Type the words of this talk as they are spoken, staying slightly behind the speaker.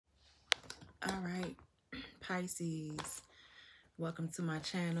All right, Pisces, welcome to my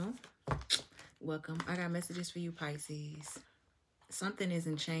channel. Welcome. I got messages for you, Pisces. Something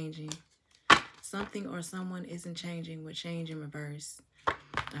isn't changing. Something or someone isn't changing with change in reverse. All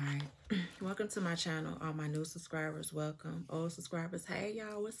right. Welcome to my channel. All my new subscribers, welcome. Old subscribers, hey,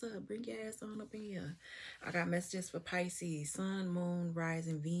 y'all, what's up? Bring your ass on up in here. I got messages for Pisces. Sun, moon,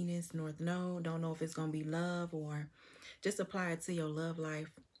 rising, Venus, North Node. Don't know if it's going to be love or just apply it to your love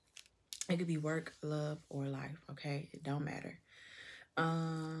life. It could be work, love, or life, okay? It don't matter.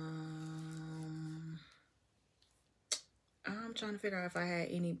 I'm trying to figure out if I had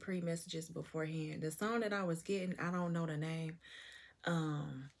any pre-messages beforehand. The song that I was getting, I don't know the name.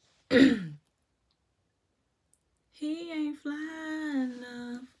 He ain't flying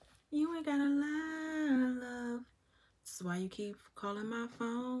enough. You ain't got a lot of love. That's why you keep calling my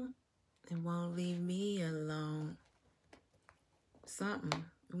phone and won't leave me alone. Something.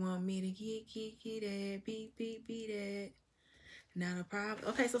 You want me to get that, beat that. Not a problem.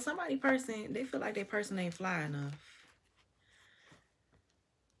 Okay, so they feel like their person ain't fly enough.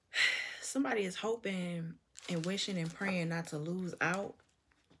 Somebody is hoping and wishing and praying not to lose out,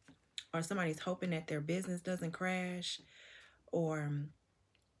 or somebody's hoping that their business doesn't crash, or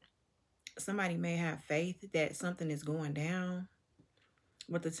somebody may have faith that something is going down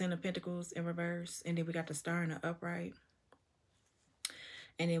with the Ten of Pentacles in reverse, and then we got the Star in the upright,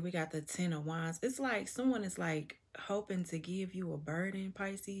 and then we got the Ten of Wands. It's like someone is like hoping to give you a burden,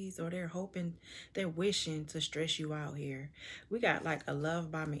 Pisces, or they're wishing to stress you out here. We got like a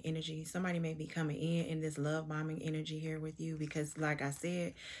love bombing energy. Somebody may be coming in this love bombing energy here with you because, like I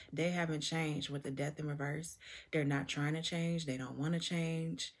said, they haven't changed with the Death in reverse. They're not trying to change. They don't want to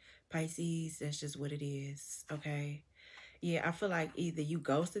change. Pisces, that's just what it is, okay? Yeah, I feel like either you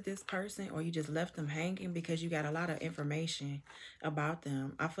ghosted this person or you just left them hanging because you got a lot of information about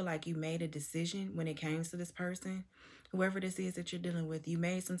them. I feel like you made a decision when it came to this person. Whoever this is that you're dealing with, you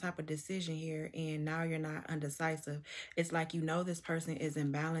made some type of decision here and now you're not undecisive. It's like you know this person is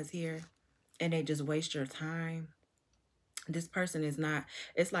in balance here and they just waste your time. This person is not,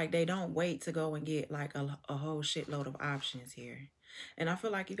 it's like they don't wait to go and get like a whole shitload of options here. And I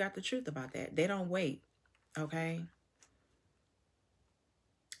feel like you got the truth about that. They don't wait, okay?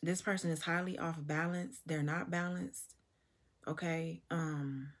 This person is highly off balance. They're not balanced. Okay.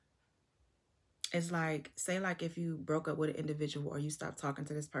 It's like, say like if you broke up with an individual or you stopped talking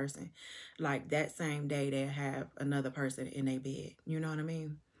to this person, like that same day they have another person in their bed. You know what I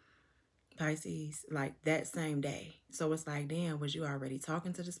mean? Pisces, like that same day. So it's like, damn, was you already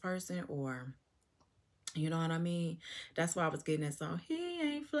talking to this person, or you know what I mean? That's why I was getting that song. He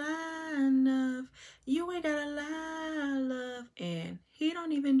ain't fly enough. You ain't got a lot of love. And he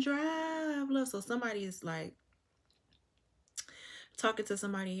don't even drive love. So somebody is like talking to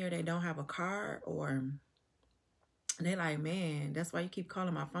somebody here. They don't have a car, or they like, man, that's why you keep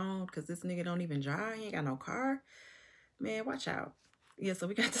calling my phone, because this nigga don't even drive. He ain't got no car. Man, watch out. Yeah, so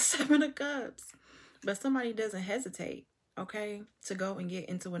we got the Seven of Cups. But somebody doesn't hesitate, okay, to go and get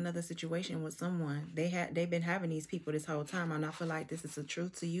into another situation with someone. They've been having these people this whole time, and I feel like this is the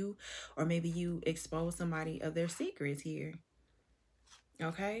truth to you, or maybe you expose somebody of their secrets here.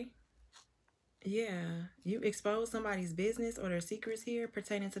 Okay? Yeah, you expose somebody's business or their secrets here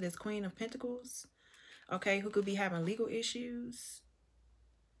pertaining to this Queen of Pentacles. Okay, who could be having legal issues.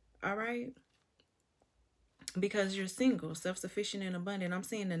 All right? Because you're single, self-sufficient and abundant. I'm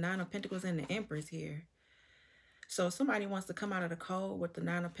seeing the Nine of Pentacles and the Empress here. So somebody wants to come out of the cold with the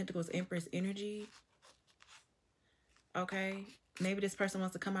Nine of Pentacles Empress energy. Okay. Maybe this person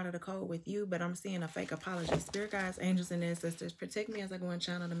wants to come out of the cold with you, but I'm seeing a fake apology. Spirit guides, angels, and ancestors, protect me as I go and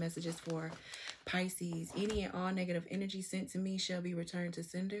channel the messages for Pisces. Any and all negative energy sent to me shall be returned to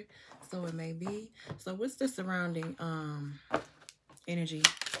sender. So it may be. So what's the surrounding energy,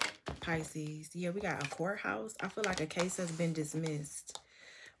 Pisces? Yeah, we got a courthouse. I feel like a case has been dismissed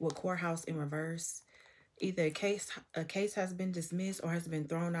with courthouse in reverse. Either a case has been dismissed or has been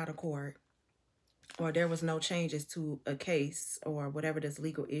thrown out of court, or there was no changes to a case, or whatever this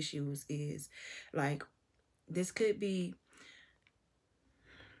legal issues is. Like, this could be,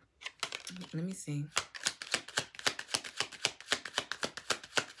 let me see.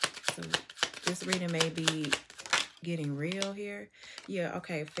 So this reading may be getting real here. Yeah,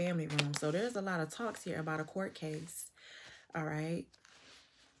 okay, family room. So there's a lot of talks here about a court case. All right.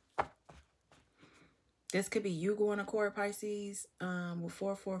 This could be you going to court, Pisces, with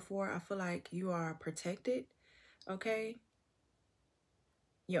 444. I feel like you are protected, okay?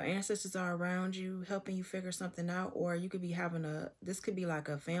 Your ancestors are around you, helping you figure something out, or you could be having this could be like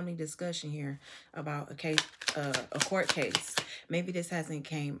a family discussion here about a case, a court case. Maybe this hasn't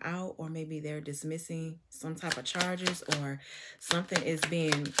came out, or maybe they're dismissing some type of charges, or something is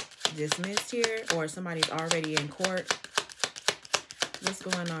being dismissed here, or somebody's already in court. What's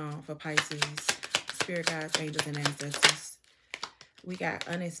going on for Pisces? Spirit guides, angels, and ancestors. We got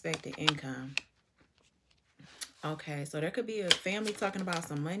unexpected income. Okay, so there could be a family talking about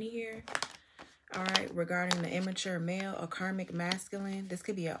some money here. All right, regarding the immature male or karmic masculine. This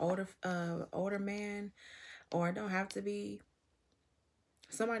could be an older man, or it don't have to be.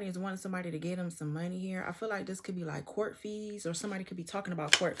 Somebody is wanting somebody to get them some money here. I feel like this could be like court fees, or somebody could be talking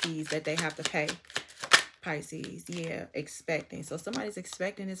about court fees that they have to pay. Pisces, yeah, expecting. So somebody's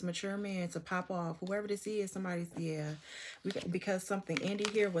expecting this mature man to pop off. Whoever this is, somebody's, yeah. Because something ended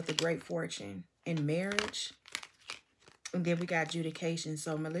here with a great fortune in marriage. And then we got adjudication.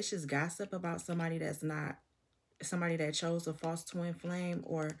 So malicious gossip about somebody that's not, somebody that chose a false twin flame,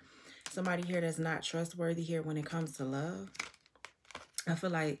 or somebody here that's not trustworthy here when it comes to love. I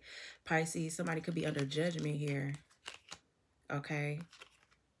feel like Pisces, somebody could be under judgment here. Okay.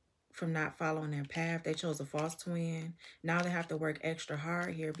 From not following their path. They chose a false twin. Now they have to work extra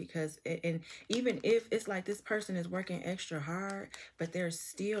hard here because, and even if it's like this person is working extra hard, but there's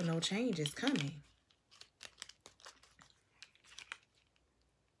still no changes coming.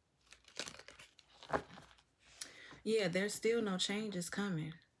 Yeah, there's still no changes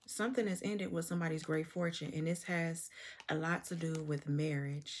coming. Something has ended with somebody's great fortune, and this has a lot to do with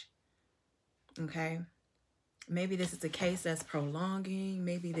marriage. Okay? Maybe this is a case that's prolonging.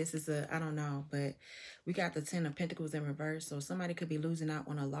 Maybe this is I don't know, but we got the 10 of Pentacles in reverse, so somebody could be losing out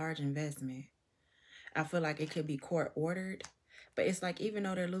on a large investment. I feel like it could be court ordered, but it's like even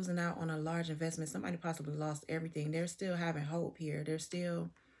though they're losing out on a large investment, somebody possibly lost everything. They're still having hope here. They're still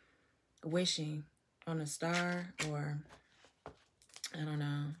wishing on a star, or I don't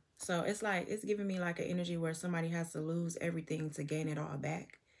know. So it's like, it's giving me like an energy where somebody has to lose everything to gain it all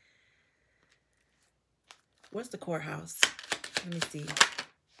back. What's the courthouse? Let me see.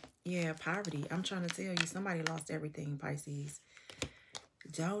 Yeah, poverty. I'm trying to tell you, somebody lost everything, Pisces.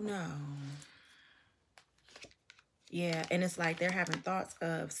 Don't know. Yeah, and it's like they're having thoughts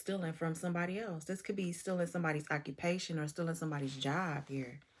of stealing from somebody else. This could be stealing somebody's occupation or stealing somebody's job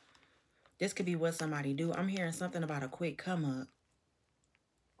here. This could be what somebody do. I'm hearing something about a quick come up.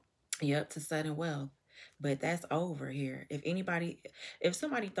 Yep, to sudden wealth. But that's over here. If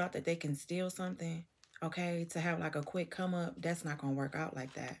somebody thought that they can steal something, okay, to have like a quick come up, that's not going to work out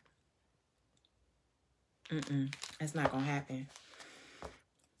like that. It's not going to happen.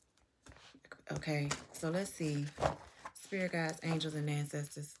 Okay, so let's see. Spirit guides, angels, and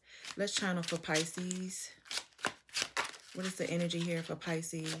ancestors. Let's channel for Pisces. What is the energy here for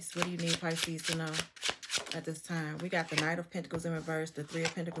Pisces? What do you need Pisces to know at this time? We got the Knight of Pentacles in reverse, the Three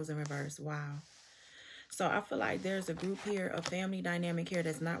of Pentacles in reverse. Wow. So I feel like there's a group here, a family dynamic here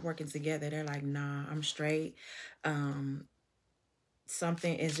that's not working together. They're like, nah, I'm straight.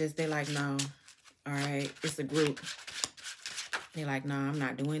 Something is just, they're like, no. All right, it's a group. They're like, nah, I'm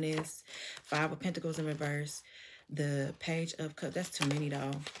not doing this. Five of Pentacles in reverse. The Page of Cups. That's too many,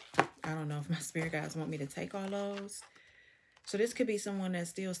 though. I don't know if my spirit guides want me to take all those. So this could be someone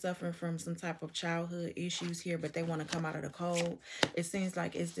that's still suffering from some type of childhood issues here, but they want to come out of the cold. It seems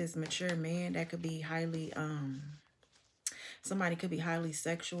like it's this mature man that could be highly, somebody could be highly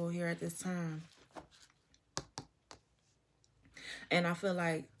sexual here at this time. And I feel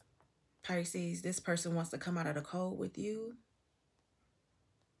like, Pisces, this person wants to come out of the cold with you.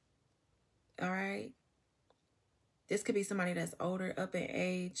 All right. This could be somebody that's older, up in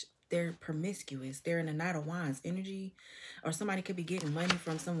age. They're promiscuous. They're in the Knight of Wands energy. Or somebody could be getting money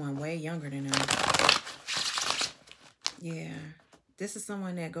from someone way younger than them. Yeah. This is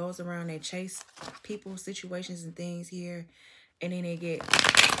someone that goes around, they chase people, situations, and things here. And then they get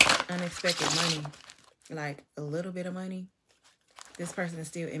unexpected money. Like a little bit of money. This person is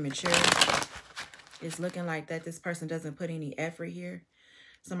still immature. It's looking like that this person doesn't put any effort here.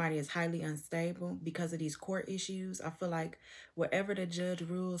 Somebody is highly unstable because of these court issues. I feel like whatever the judge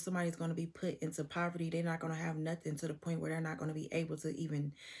rules, somebody's going to be put into poverty. They're not going to have nothing to the point where they're not going to be able to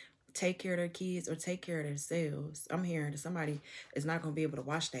even take care of their kids or take care of themselves. I'm hearing that somebody is not going to be able to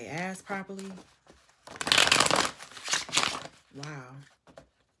wash their ass properly. Wow.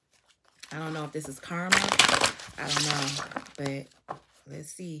 I don't know if this is karma. I don't know. But let's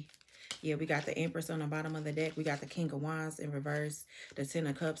see. Yeah, we got the Empress on the bottom of the deck. We got the King of Wands in reverse. The Ten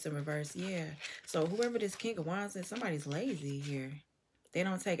of Cups in reverse. Yeah. So whoever this King of Wands is, somebody's lazy here. They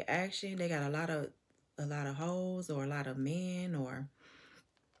don't take action. They got a lot of hoes or a lot of men, or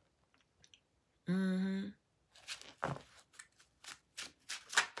Mm-hmm.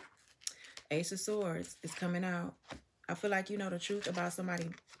 Ace of Swords is coming out. I feel like you know the truth about somebody.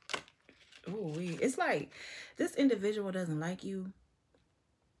 Ooh, it's like this individual doesn't like you.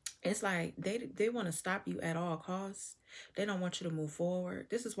 It's like they want to stop you at all costs. They don't want you to move forward.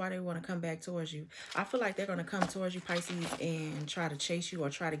 This is why they want to come back towards you. I feel like they're going to come towards you, Pisces, and try to chase you or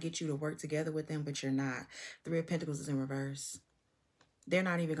try to get you to work together with them, but you're not. Three of Pentacles is in reverse. They're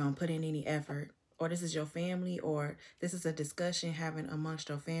not even going to put in any effort. Or this is your family, or this is a discussion having amongst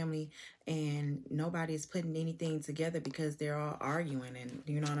your family, and nobody's putting anything together because they're all arguing, and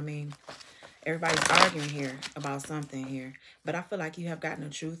you know what I mean? Everybody's arguing here about something here. But I feel like you have gotten the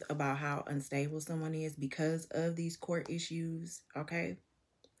truth about how unstable someone is because of these court issues, okay?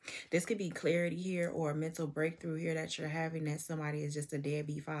 This could be clarity here or a mental breakthrough here that you're having, that somebody is just a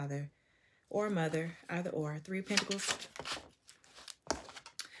deadbeat father or mother, either or. Three of Pentacles.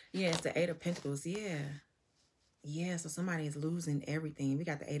 Yeah, it's the Eight of Pentacles. Yeah. Yeah, so somebody is losing everything. We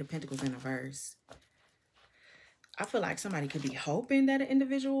got the Eight of Pentacles in reverse. I feel like somebody could be hoping that an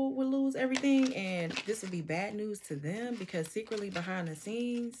individual will lose everything, and this would be bad news to them because secretly behind the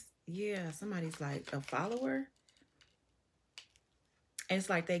scenes, yeah, somebody's like a follower. And it's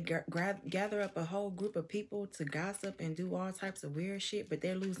like they gather up a whole group of people to gossip and do all types of weird shit, but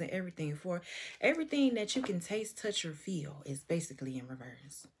they're losing everything. For everything that you can taste, touch, or feel is basically in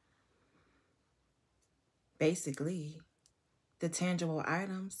reverse. Basically, the tangible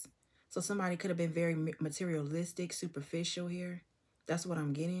items. So somebody could have been very materialistic, superficial here. That's what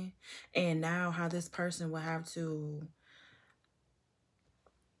I'm getting. And now how this person will have to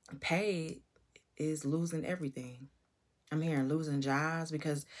pay is losing everything. I'm hearing losing jobs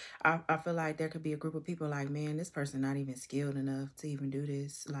because I feel like there could be a group of people like, man, this person not even skilled enough to even do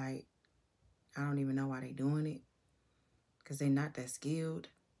this. Like, I don't even know why they doing it because they're not that skilled.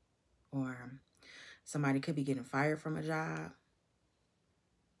 Or somebody could be getting fired from a job.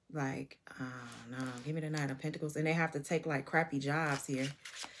 Like, no, give me the Nine of Pentacles. And they have to take like crappy jobs here.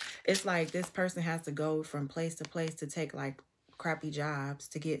 It's like this person has to go from place to place to take like crappy jobs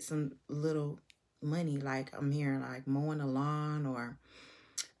to get some little money. Like I'm hearing like mowing the lawn or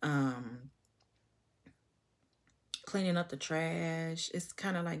cleaning up the trash. It's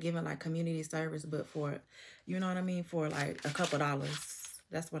kind of like giving like community service, but for, you know what I mean? For like a couple dollars.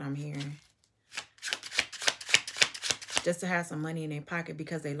 That's what I'm hearing. Just to have some money in their pocket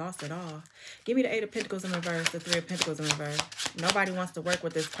because they lost it all. Give me the Eight of Pentacles in reverse, the Three of Pentacles in reverse. Nobody wants to work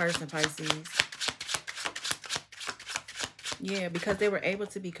with this person, Pisces. Yeah, because they were able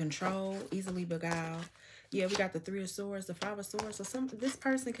to be controlled, easily beguiled. Yeah, we got the Three of Swords, the Five of Swords. So this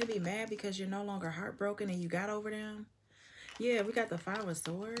person could be mad because you're no longer heartbroken and you got over them. Yeah, we got the Five of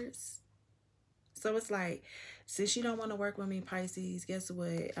Swords. So it's like, since you don't want to work with me, Pisces, guess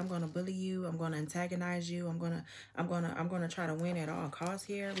what? I'm gonna bully you. I'm gonna antagonize you. I'm gonna try to win at all costs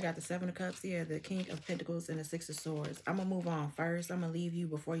here. We got the Seven of Cups here, the King of Pentacles, and the Six of Swords. I'm gonna move on first. I'm gonna leave you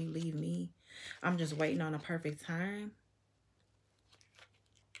before you leave me. I'm just waiting on a perfect time.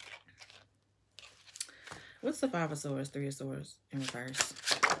 What's the Five of Swords, Three of Swords in reverse?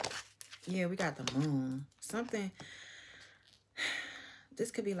 Yeah, we got the Moon. Something. This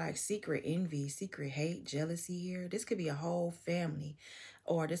could be like secret envy, secret hate, jealousy here. This could be a whole family.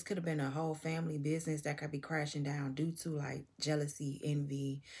 Or this could have been a whole family business that could be crashing down due to like jealousy,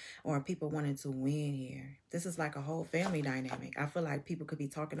 envy, or people wanting to win here. This is like a whole family dynamic. I feel like people could be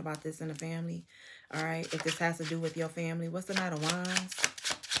talking about this in the family. All right. If this has to do with your family. What's the Knight of Wands?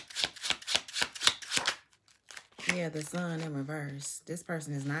 Yeah, the Sun in reverse. This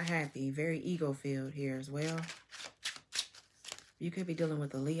person is not happy. Very ego-filled here as well. You could be dealing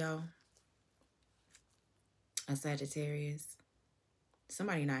with a Leo, a Sagittarius.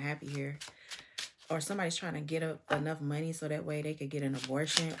 Somebody not happy here. Or somebody's trying to get up enough money so that way they could get an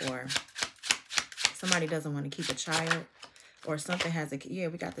abortion. Or somebody doesn't want to keep a child. Or something has a... Yeah,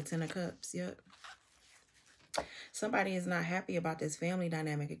 we got the Ten of Cups. Yep. Somebody is not happy about this family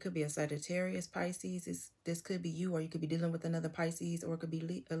dynamic. It could be a Sagittarius, Pisces. This could be you, or you could be dealing with another Pisces, or it could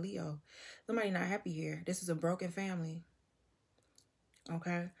be a Leo. Somebody not happy here. This is a broken family.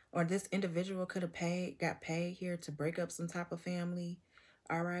 Okay, or this individual could have got paid here to break up some type of family.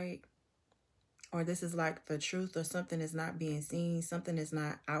 All right, or this is like the truth, or something is not being seen. Something is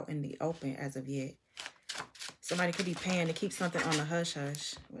not out in the open as of yet. Somebody could be paying to keep something on the hush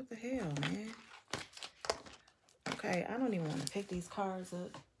hush. What the hell, man? Okay, I don't even want to pick these cards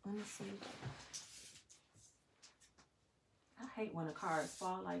up. Let me see. I hate when the cards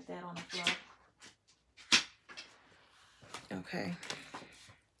fall like that on the floor. Okay.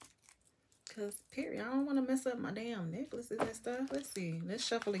 Because, period, I don't want to mess up my damn necklaces and stuff. Let's see. Let's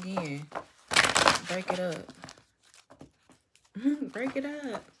shuffle again. break it up. Break it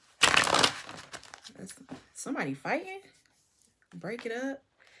up. That's somebody fighting? Break it up.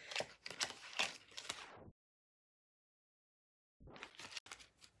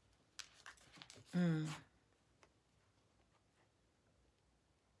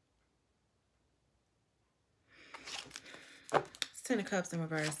 It's Ten of Cups in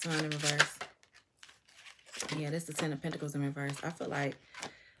reverse, Sun in reverse. Yeah, this is the Ten of Pentacles in reverse. I feel like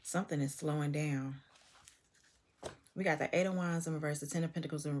something is slowing down. We got the Eight of Wands in reverse, the Ten of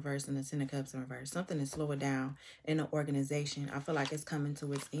Pentacles in reverse, and the Ten of Cups in reverse. Something is slowing down in the organization. I feel like it's coming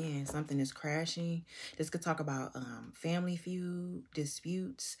to its end. Something is crashing. This could talk about family feud,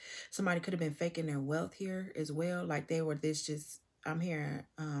 disputes. Somebody could have been faking their wealth here as well. Like they were this just, I'm hearing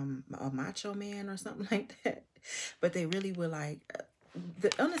a macho man or something like that. But they really were like,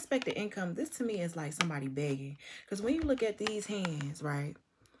 the unexpected income, this to me is like somebody begging. Because when you look at these hands, right?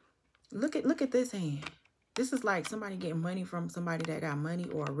 Look at this hand. This is like somebody getting money from somebody that got money,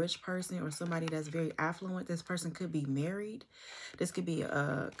 or a rich person, or somebody that's very affluent. This person could be married. This could be,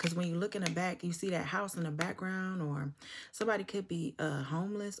 because when you look in the back, you see that house in the background, or somebody could be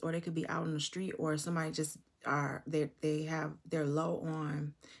homeless, or they could be out on the street, or somebody just they're low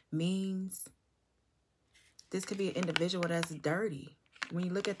on means. This could be an individual that's dirty. When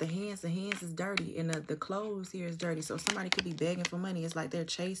you look at the hands is dirty, and the clothes here is dirty. So somebody could be begging for money. It's like they're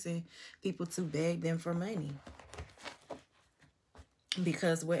chasing people to beg them for money.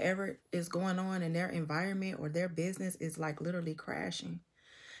 Because whatever is going on in their environment or their business is like literally crashing.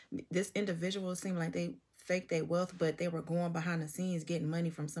 This individual seemed like they faked their wealth, but they were going behind the scenes getting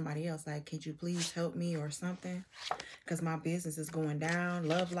money from somebody else. Like, could you please help me or something? Because my business is going down.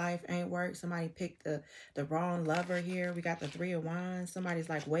 Love life ain't work. Somebody picked the wrong lover here. We got the Three of Wands. Somebody's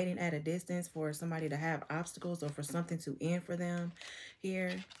like waiting at a distance for somebody to have obstacles or for something to end for them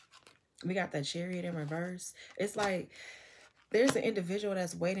here. We got the Chariot in reverse. It's like there's an individual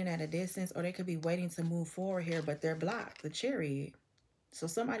that's waiting at a distance, or they could be waiting to move forward here, but they're blocked. The Chariot. So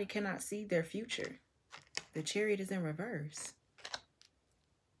somebody cannot see their future. The Chariot is in reverse.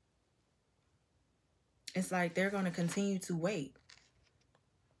 It's like they're going to continue to wait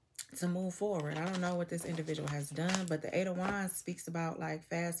to move forward. I don't know what this individual has done, but the Eight of Wands speaks about like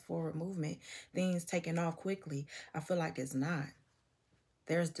fast forward movement, things taking off quickly. I feel like it's not.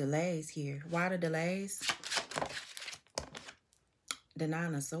 There's delays here. Why the delays? The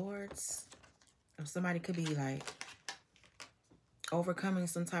Nine of Swords. Or somebody could be like overcoming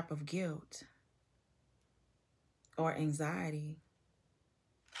some type of guilt or anxiety.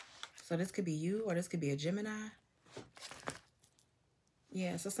 So this could be you, or this could be a Gemini.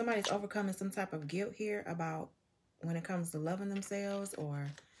 Yeah, so somebody's overcoming some type of guilt here about when it comes to loving themselves,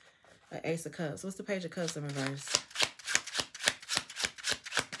 or an Ace of Cups. What's the Page of Cups in reverse?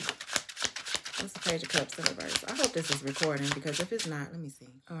 What's the Page of Cups in reverse? I hope this is recording, because if it's not, let me see.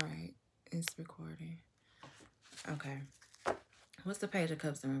 All right, it's recording. Okay. What's the Page of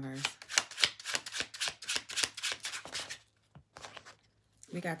Cups in reverse?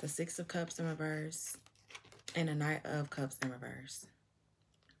 We got the Six of Cups in reverse and the Knight of Cups in reverse.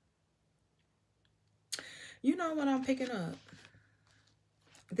 You know what I'm picking up?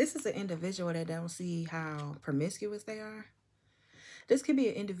 This is an individual that don't see how promiscuous they are. This could be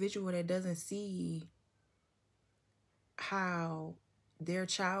an individual that doesn't see how their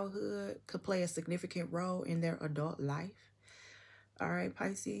childhood could play a significant role in their adult life. All right,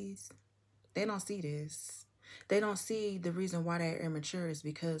 Pisces. They don't see this. They don't see the reason why they're immature is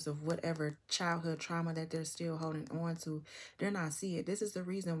because of whatever childhood trauma that they're still holding on to. They're not seeing it. This is the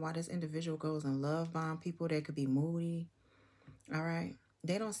reason why this individual goes and love bomb people that could be moody. All right.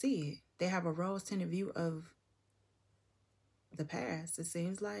 They don't see it. They have a rose-tinted view of the past, it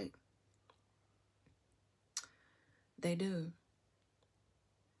seems like. They do.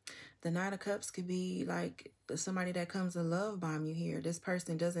 The Knight of Cups could be like somebody that comes to love bomb you here. This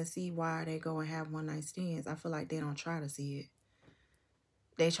person doesn't see why they go and have one-night stands. I feel like they don't try to see it.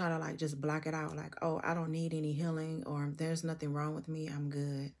 They try to like just block it out. Like, oh, I don't need any healing, or there's nothing wrong with me. I'm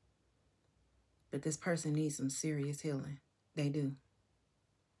good. But this person needs some serious healing. They do.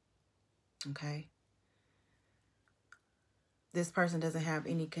 Okay. This person doesn't have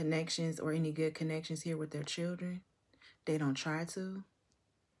any connections or any good connections here with their children. They don't try to,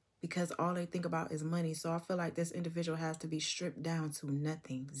 because all they think about is money. So I feel like this individual has to be stripped down to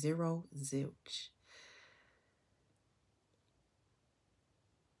nothing. Zero, zilch.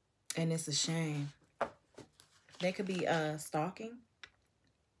 And it's a shame. They could be stalking,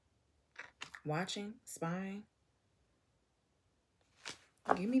 watching, spying.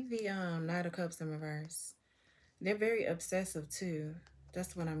 Give me the Knight of Cups in reverse. They're very obsessive too.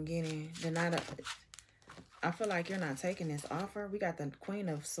 That's what I'm getting. I feel like you're not taking this offer. We got the Queen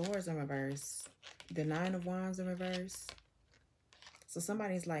of Swords in reverse. The Nine of Wands in reverse. So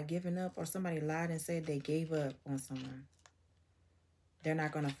somebody's like giving up, or somebody lied and said they gave up on someone. They're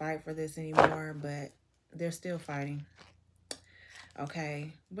not going to fight for this anymore, but they're still fighting.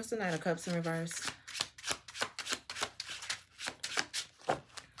 Okay. What's the Knight of Cups in reverse?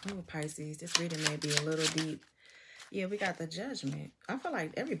 Oh, Pisces. This reading may be a little deep. Yeah, we got the Judgment. I feel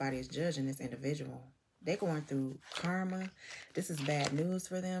like everybody is judging this individual. They're going through karma. This is bad news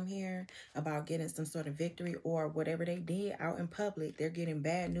for them here about getting some sort of victory, or whatever they did out in public. They're getting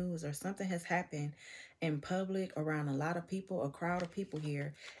bad news, or something has happened in public around a lot of people, a crowd of people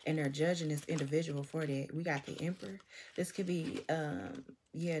here, and they're judging this individual for that. We got the Emperor. This could be,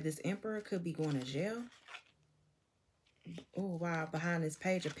 yeah, this Emperor could be going to jail. Oh, wow. Behind this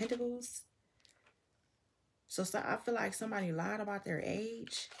Page of Pentacles. So I feel like somebody lied about their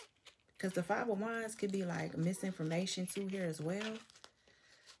age. Because the Five of Wands could be like misinformation too here as well.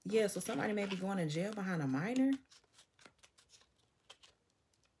 Yeah, so somebody may be going to jail behind a minor.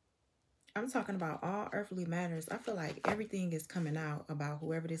 I'm talking about all earthly matters. I feel like everything is coming out about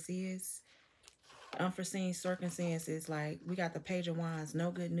whoever this is. Unforeseen circumstances. Like, we got the Page of Wands.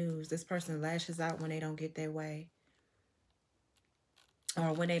 No good news. This person lashes out when they don't get their way.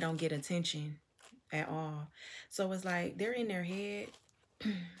 Or when they don't get attention at all. So it's like they're in their head.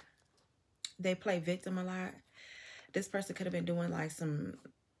 They play victim a lot. This person could have been doing like some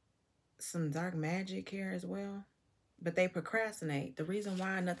dark magic here as well. But they procrastinate. The reason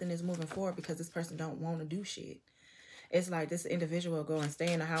why nothing is moving forward because this person don't want to do shit. It's like this individual will go and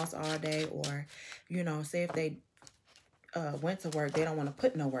stay in the house all day, or, you know, say if they went to work, they don't want to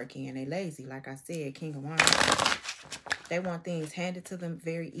put no work in. They lazy. Like I said, King of Wands. They want things handed to them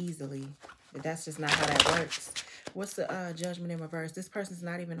very easily. But that's just not how that works. What's the Judgment in reverse? This person's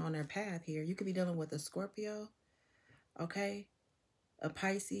not even on their path here. You could be dealing with a Scorpio. Okay. A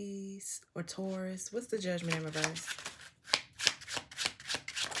Pisces or Taurus. What's the Judgment in reverse?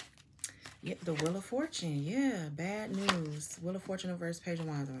 Yeah, the Wheel of Fortune. Yeah, bad news. Wheel of Fortune in reverse, Page of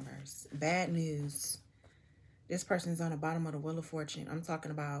Wands in reverse. Bad news. This person's on the bottom of the Wheel of Fortune. I'm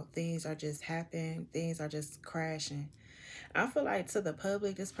talking about things are just happening. Things are just crashing. I feel like to the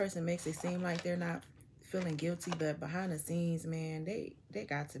public, this person makes it seem like they're not feeling guilty, but behind the scenes, man, they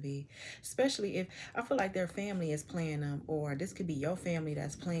got to be. Especially if I feel like their family is playing them, or this could be your family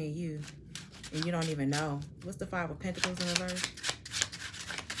that's playing you, and you don't even know. What's the Five of Pentacles in reverse?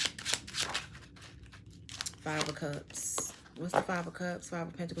 Five of Cups. What's the Five of Cups? Five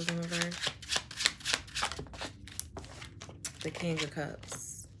of Pentacles in reverse? The King of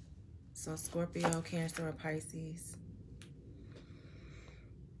Cups. So Scorpio, Cancer, or Pisces.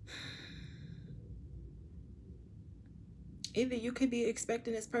 Either you could be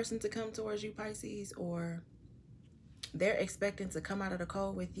expecting this person to come towards you, Pisces, or they're expecting to come out of the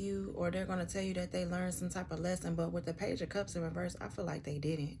cold with you, or they're going to tell you that they learned some type of lesson. But with the Page of Cups in reverse, I feel like they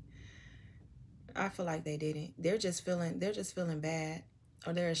didn't. I feel like they didn't. They're just feeling bad,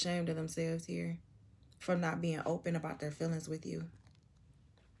 or they're ashamed of themselves here for not being open about their feelings with you.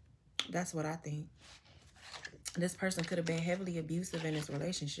 That's what I think. This person could have been heavily abusive in this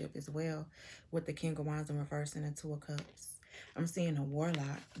relationship as well, with the King of Wands in reverse and the Two of Cups. I'm seeing a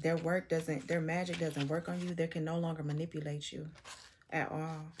warlock. Their magic doesn't work on you. They can no longer manipulate you at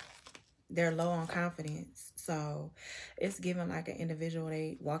all. They're low on confidence. So it's given like an individual,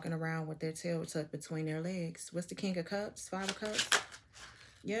 they walking around with their tail tucked between their legs. What's the King of Cups? Five of Cups?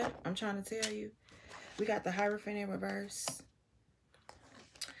 Yeah, I'm trying to tell you. We got the Hierophant in reverse.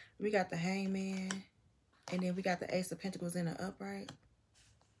 We got the Hangman. And then we got the Ace of Pentacles in the upright.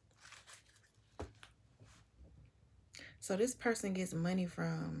 So this person gets money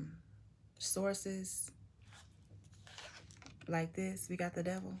from sources like this. We got the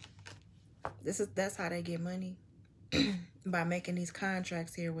Devil. That's how they get money. By making these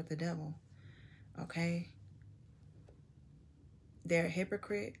contracts here with the Devil. Okay. They're a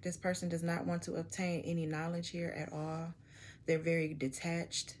hypocrite. This person does not want to obtain any knowledge here at all. They're very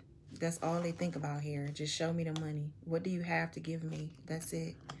detached. That's all they think about here. Just show me the money. What do you have to give me? That's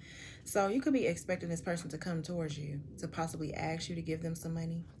it. So you could be expecting this person to come towards you, to possibly ask you to give them some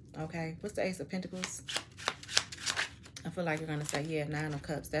money. Okay. What's the Ace of Pentacles? I feel like you're going to say, yeah, Nine of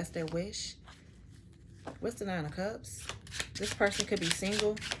Cups. That's their wish. What's the Nine of Cups? This person could be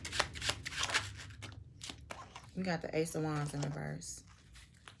single. We got the Ace of Wands in reverse.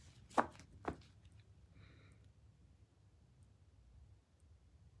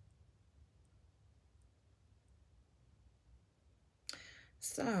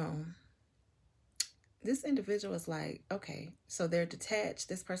 So This individual is like, okay, so they're detached.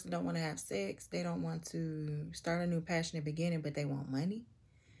 This person don't want to have sex. They don't want to start a new passionate beginning, but they want money.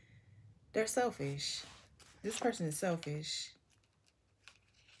 They're selfish. This person is selfish.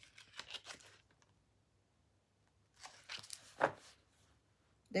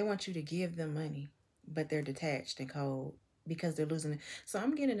 They want you to give them money, but they're detached and cold because they're losing it. So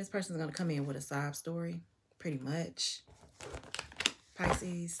I'm getting this person's going to come in with a sob story, pretty much.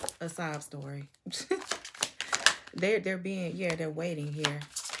 Pisces, a sob story. they're being, yeah, they're waiting here.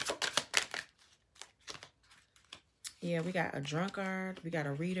 Yeah, we got a drunkard, we got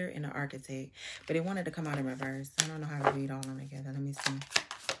a reader, and an architect. But it wanted to come out in reverse. I don't know how to read all of them together. Let me see.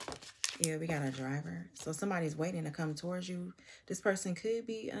 Yeah, we got a driver. So somebody's waiting to come towards you. This person could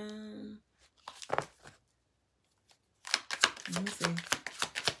be, let me see.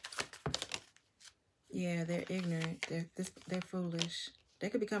 Yeah, they're ignorant. They're foolish. They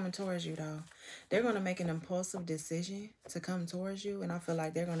could be coming towards you, though. They're going to make an impulsive decision to come towards you. And I feel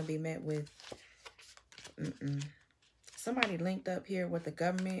like they're going to be met with, somebody linked up here with the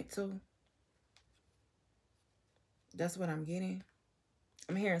government, too. That's what I'm getting.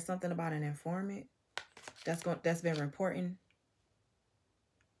 I'm hearing something about an informant that's been reporting.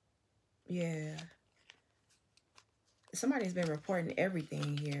 Yeah. Somebody's been reporting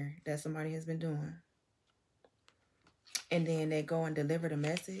everything here that somebody has been doing. And then they go and deliver the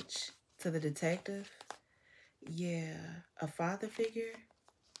message to the detective. Yeah. A father figure.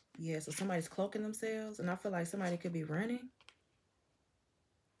 Yeah, so somebody's cloaking themselves. And I feel like somebody could be running.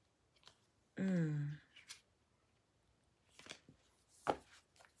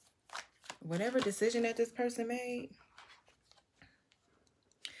 Whatever decision that this person made.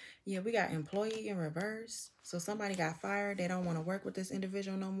 Yeah, we got employee in reverse. So somebody got fired. They don't want to work with this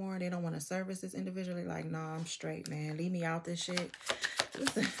individual no more. They don't want to service this individual. They're like, nah, I'm straight, man. Leave me out this shit.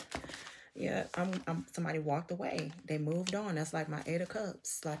 Listen. Yeah, somebody walked away. They moved on. That's like my 8 of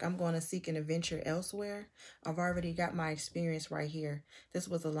Cups. Like, I'm going to seek an adventure elsewhere. I've already got my experience right here. This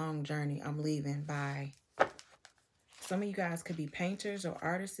was a long journey. I'm leaving. Bye. Some of you guys could be painters or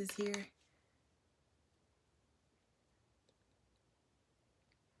artists here.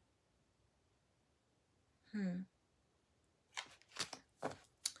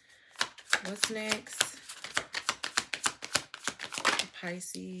 What's next?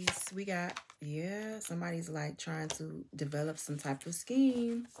 Pisces. We got, yeah, somebody's like trying to develop some type of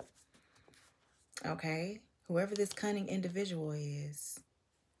scheme. Okay. Whoever this cunning individual is.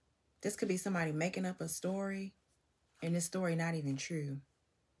 This could be somebody making up a story, and this story not even true.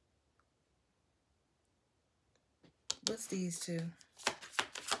 What's these two?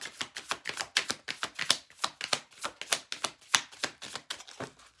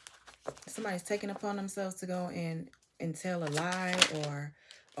 Somebody's taking upon themselves to go and tell a lie or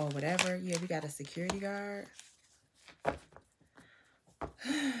whatever. Yeah, we got a security guard.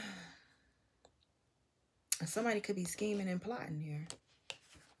 Somebody could be scheming and plotting here.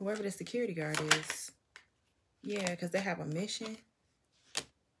 Whoever the security guard is. Yeah, because they have a mission.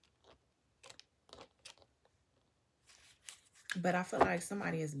 But I feel like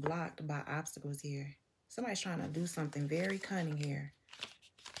somebody is blocked by obstacles here. Somebody's trying to do something very cunning here.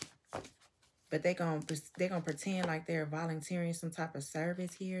 But they're gonna pretend like they're volunteering some type of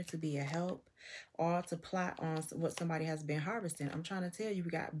service here to be a help, or to plot on what somebody has been harvesting. I'm trying to tell you, we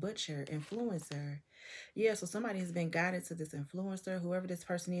got butcher, influencer. Yeah, so somebody has been guided to this influencer. Whoever this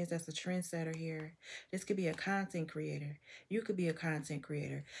person is, that's a trendsetter here. This could be a content creator. You could be a content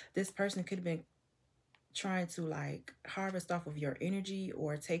creator. This person could have been trying to like harvest off of your energy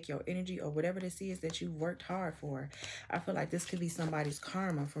or take your energy or whatever this is that you worked hard for. I feel like this could be somebody's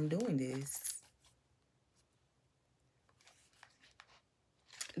karma from doing this.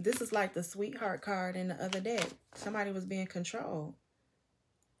 This is like the sweetheart card in the other deck. Somebody was being controlled.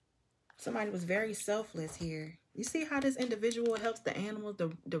 Somebody was very selfless here. You see how this individual helps the animals,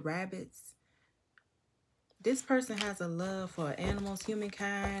 the rabbits? This person has a love for animals,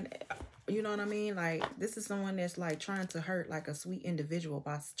 humankind. You know what I mean? Like, this is someone that's like trying to hurt like a sweet individual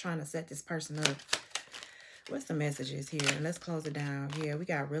by trying to set this person up. What's the messages here? And let's close it down. Yeah, we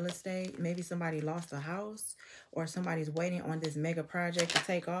got real estate. Maybe somebody lost a house or somebody's waiting on this mega project to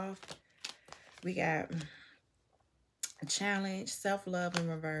take off. We got a challenge, self-love in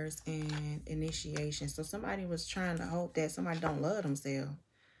reverse, and initiation. So somebody was trying to hope that somebody don't love themselves.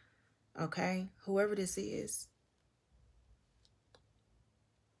 Okay? Whoever this is,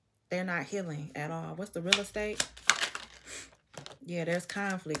 they're not healing at all. What's the real estate? Yeah, there's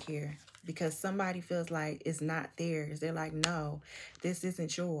conflict here. Because somebody feels like it's not theirs. They're like, no, this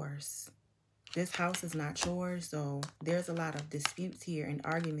isn't yours. This house is not yours. So there's a lot of disputes here and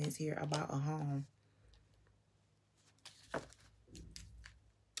arguments here about a home.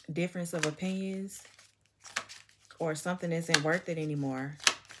 difference of opinions, or something isn't worth it anymore,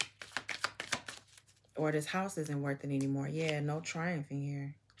 or this house isn't worth it anymore. Yeah, no triumphing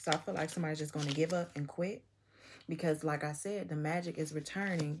here. So I feel like somebody's just going to give up and quit, because like I said, the magic is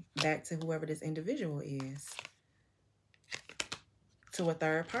returning back to whoever this individual is, to a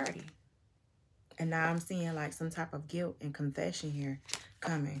third party. And now I'm seeing like some type of guilt and confession here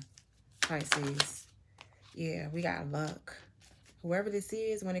coming, Pisces. Yeah, we got luck. Whoever this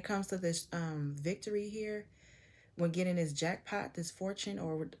is, when it comes to this victory here, when getting this jackpot, this fortune,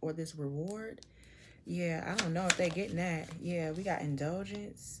 or this reward, yeah, I don't know if they're getting that. Yeah, we got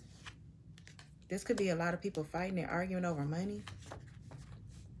indulgence. This could be a lot of people fighting and arguing over money.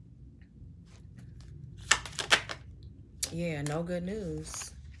 Yeah, no good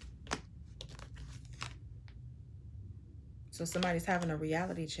news. So somebody's having a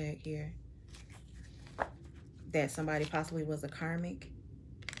reality check here, that somebody possibly was a karmic.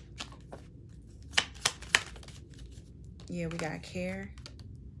 Yeah, we got care.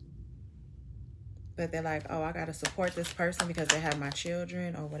 But they're like, oh, I got to support this person because they have my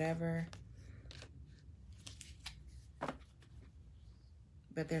children or whatever.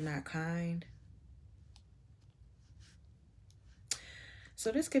 But they're not kind.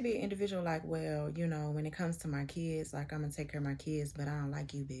 So this could be an individual like, well, you know, when it comes to my kids, like, I'm going to take care of my kids, but I don't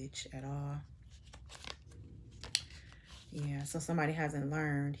like you, bitch, at all. Yeah, so somebody hasn't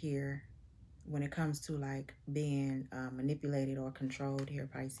learned here when it comes to, like, being manipulated or controlled here,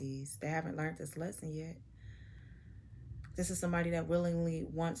 Pisces. They haven't learned this lesson yet. This is somebody that willingly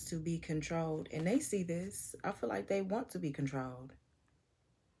wants to be controlled, and they see this. I feel like they want to be controlled.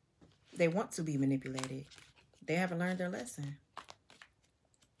 They want to be manipulated. They haven't learned their lesson.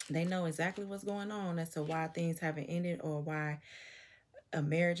 They know exactly what's going on as to why things haven't ended, or why a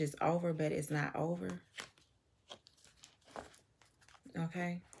marriage is over, but it's not over.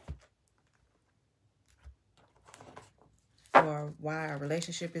 Okay? Or why a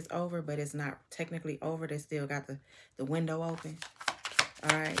relationship is over, but it's not technically over. They still got the window open.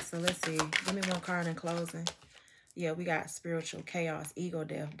 All right, so let's see. Give me one card in closing. Yeah, we got spiritual chaos, ego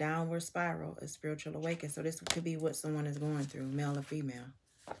death, downward spiral, a spiritual awakening. So this could be what someone is going through, male or female.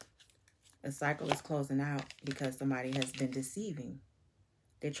 A cycle is closing out because somebody has been deceiving.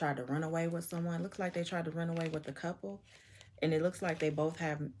 They tried to run away with someone. Looks like they tried to run away with the couple. And it looks like they both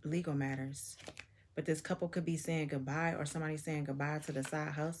have legal matters. But this couple could be saying goodbye, or somebody saying goodbye to the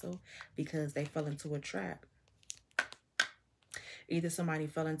side hustle because they fell into a trap. Either somebody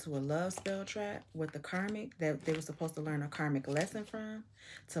fell into a love spell trap with the karmic that they were supposed to learn a karmic lesson from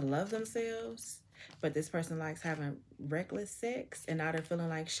to love themselves. But this person likes having reckless sex, and now they're feeling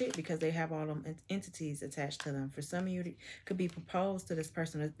like shit because they have all them entities attached to them. For some of you, it could be proposed to this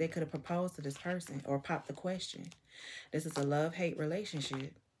person. They could have proposed to this person or popped the question. This is a love-hate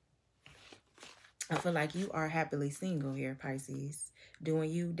relationship. I feel like you are happily single here, Pisces.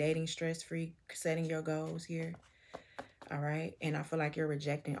 Doing you, dating stress-free, setting your goals here. All right. And I feel like you're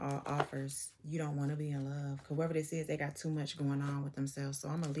rejecting all offers. You don't want to be in love. Whoever this is, they got too much going on with themselves. So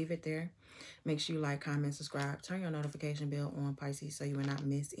I'm going to leave it there. Make sure you like, comment, subscribe. Turn your notification bell on, Pisces, so you will not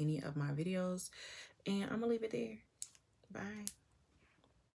miss any of my videos. And I'm going to leave it there. Bye.